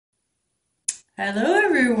Hello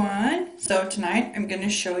everyone! So tonight I'm going to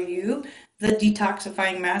show you the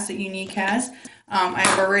detoxifying mask that Younique has.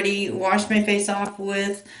 I've already washed my face off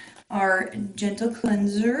with our gentle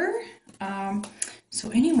cleanser. So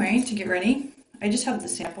anyway, to get ready, I just have the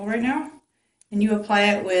sample right now. And you apply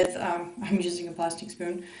it with, I'm using a plastic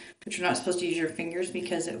spoon, but you're not supposed to use your fingers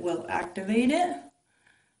because it will activate it.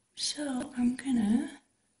 So I'm gonna,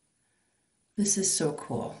 this is so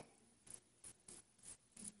cool.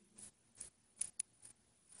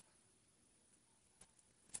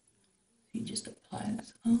 You just apply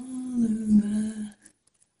this all over.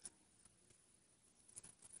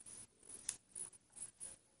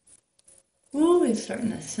 Ooh, it's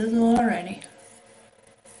starting to sizzle already.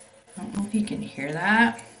 I don't know if you can hear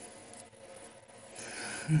that.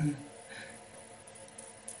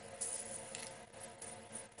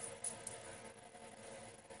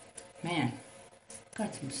 Man,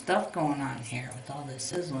 got some stuff going on here with all this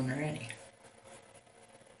sizzling already.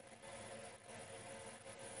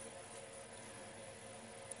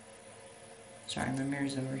 Sorry, my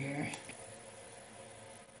mirror's over here.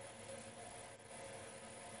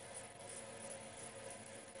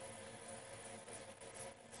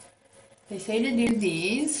 They say to do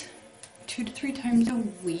these 2 to 3 times a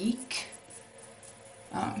week.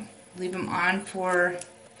 Leave them on for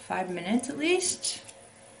 5 minutes at least.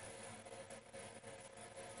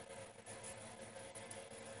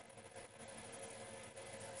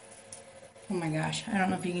 Oh my gosh, I don't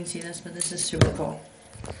know if you can see this, but this is super cool.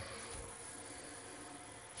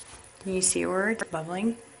 Can you see where it's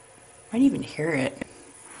bubbling? I might even hear it.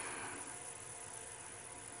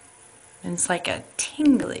 And it's like a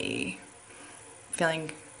tingly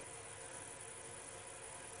feeling.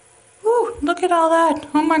 Ooh, look at all that.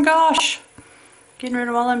 Oh my gosh. Getting rid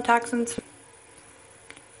of all them toxins.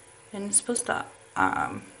 And it's supposed to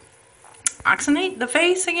oxygenate the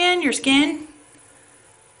face again, your skin.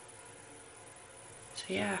 So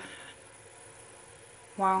yeah.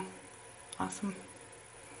 Wow. Awesome.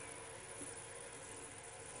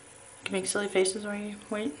 You can make silly faces while you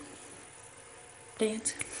wait.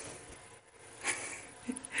 Dance.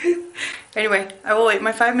 Anyway, I will wait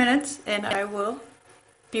my 5 minutes and I will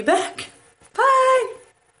be back. Bye!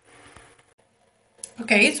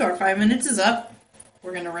 Okay, so our 5 minutes is up.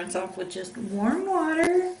 We're going to rinse off with just warm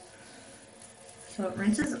water. So it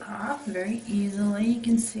rinses off very easily, you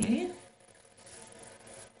can see.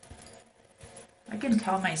 I can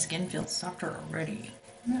tell my skin feels softer already.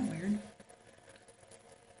 Isn't that weird?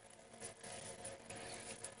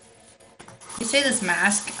 They say this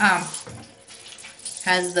mask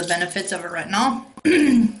has the benefits of a retinol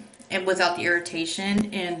and without the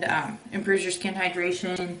irritation, and improves your skin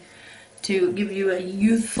hydration to give you a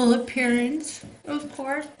youthful appearance, of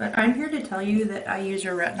course. But I'm here to tell you that I use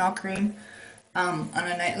your retinol cream on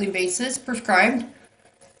a nightly basis, prescribed,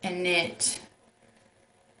 and it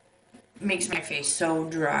makes my face so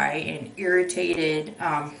dry and irritated.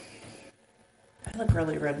 I look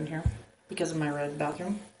really red in here because of my red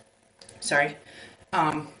bathroom. Sorry.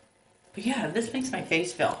 But yeah, this makes my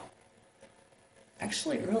face feel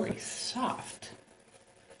actually really soft.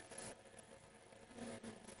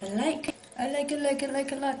 I like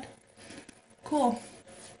it a lot. Cool.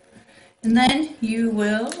 And then you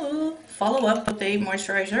will follow up with a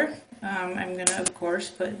moisturizer. I'm gonna, of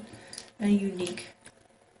course, put a Younique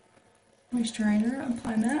moisturizer,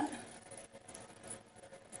 apply that.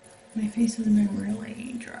 My face has been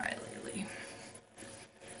really dry lately.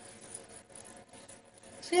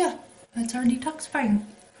 So yeah, that's our detoxifying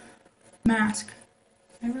mask.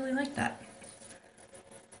 I really like that.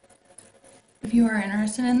 If you are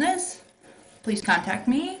interested in this, please contact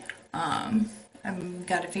me. I've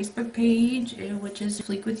got a Facebook page, which is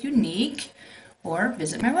Fleek with Younique, or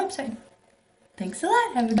visit my website. Thanks a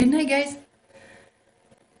lot. Have a good night, guys.